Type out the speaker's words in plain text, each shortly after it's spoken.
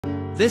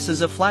This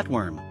is a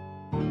flatworm.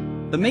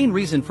 The main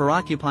reason for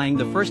occupying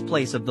the first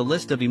place of the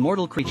list of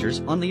immortal creatures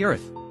on the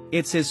Earth.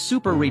 It's his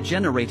super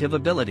regenerative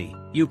ability.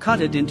 You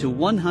cut it into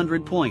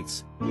 100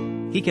 points.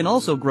 He can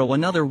also grow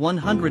another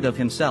 100 of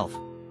himself.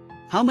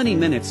 How many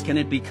minutes can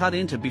it be cut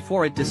into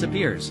before it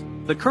disappears?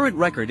 The current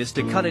record is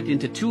to cut it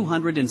into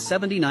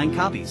 279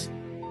 copies.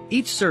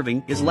 Each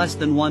serving is less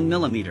than 1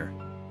 millimeter.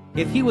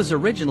 If he was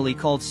originally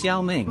called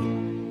Xiao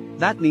Ming,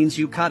 that means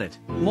you cut it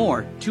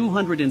more,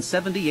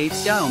 278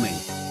 Xiao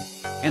Ming.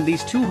 And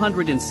these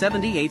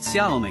 278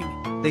 Xiao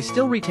Ming, they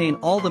still retain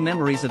all the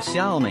memories of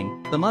Xiao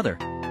Ming, the mother.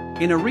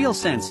 In a real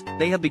sense,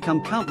 they have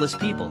become countless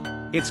people.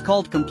 It's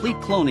called complete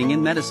cloning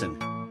in medicine.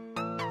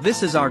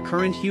 This is our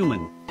current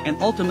human,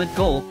 and ultimate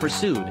goal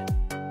pursued.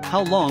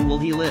 How long will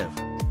he live?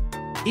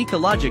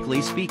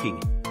 Ecologically speaking,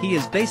 he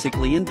is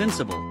basically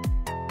invincible.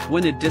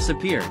 When it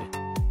disappeared,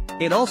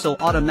 it also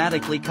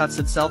automatically cuts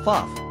itself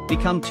off,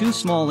 become two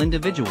small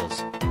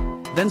individuals.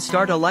 Then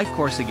start a life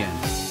course again.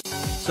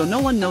 So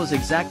no one knows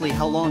exactly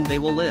how long they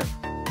will live.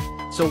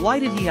 So why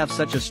did he have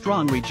such a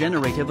strong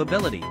regenerative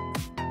ability?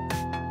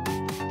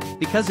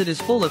 Because it is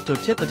full of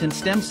totipotent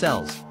stem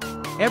cells.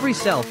 Every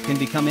cell can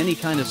become any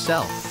kind of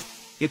cell.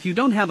 If you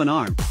don't have an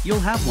arm, you'll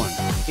have one.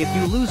 If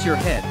you lose your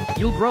head,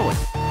 you'll grow it.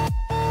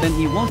 Then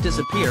he won't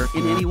disappear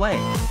in any way.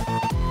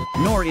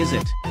 Nor is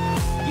it.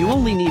 You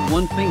only need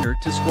one finger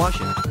to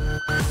squash it.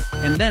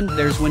 And then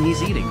there's when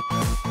he's eating.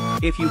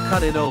 If you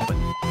cut it open,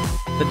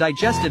 the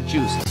digestive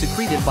juice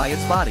secreted by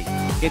its body,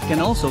 it can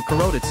also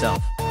corrode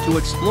itself to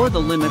explore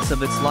the limits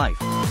of its life.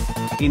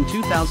 In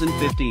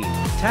 2015,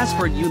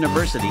 Tassford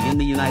University in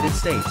the United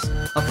States,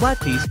 a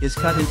flat piece is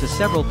cut into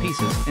several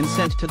pieces and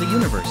sent to the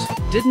universe.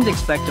 Didn't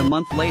expect a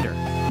month later.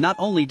 Not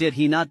only did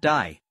he not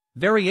die,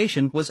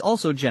 variation was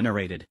also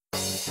generated.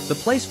 The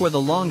place where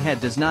the long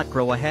head does not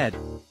grow a head.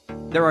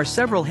 There are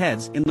several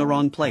heads in the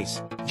wrong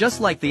place,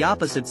 just like the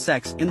opposite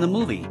sex in the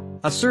movie,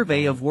 A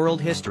Survey of World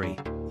History.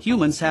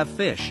 Humans have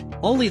fish,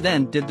 only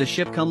then did the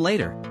ship come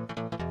later.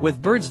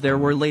 With birds there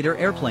were later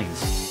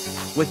airplanes.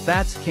 With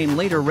bats came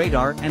later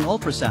radar and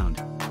ultrasound.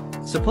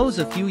 Suppose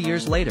a few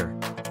years later,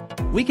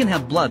 we can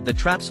have blood that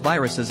traps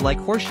viruses like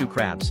horseshoe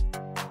crabs.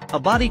 A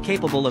body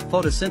capable of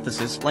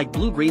photosynthesis like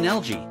blue-green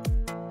algae.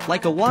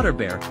 Like a water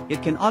bear,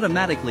 it can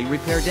automatically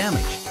repair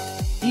damage.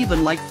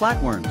 Even like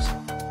flatworms,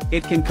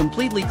 it can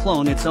completely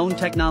clone its own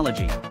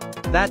technology.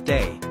 That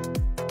day,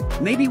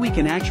 maybe we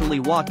can actually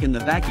walk in the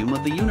vacuum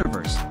of the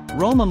universe,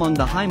 roam among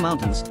the high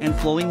mountains and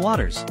flowing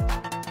waters.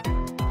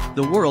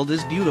 The world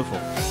is beautiful.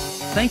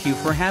 Thank you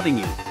for having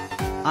you.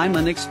 I'm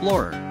an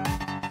explorer.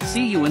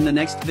 See you in the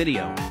next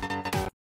video.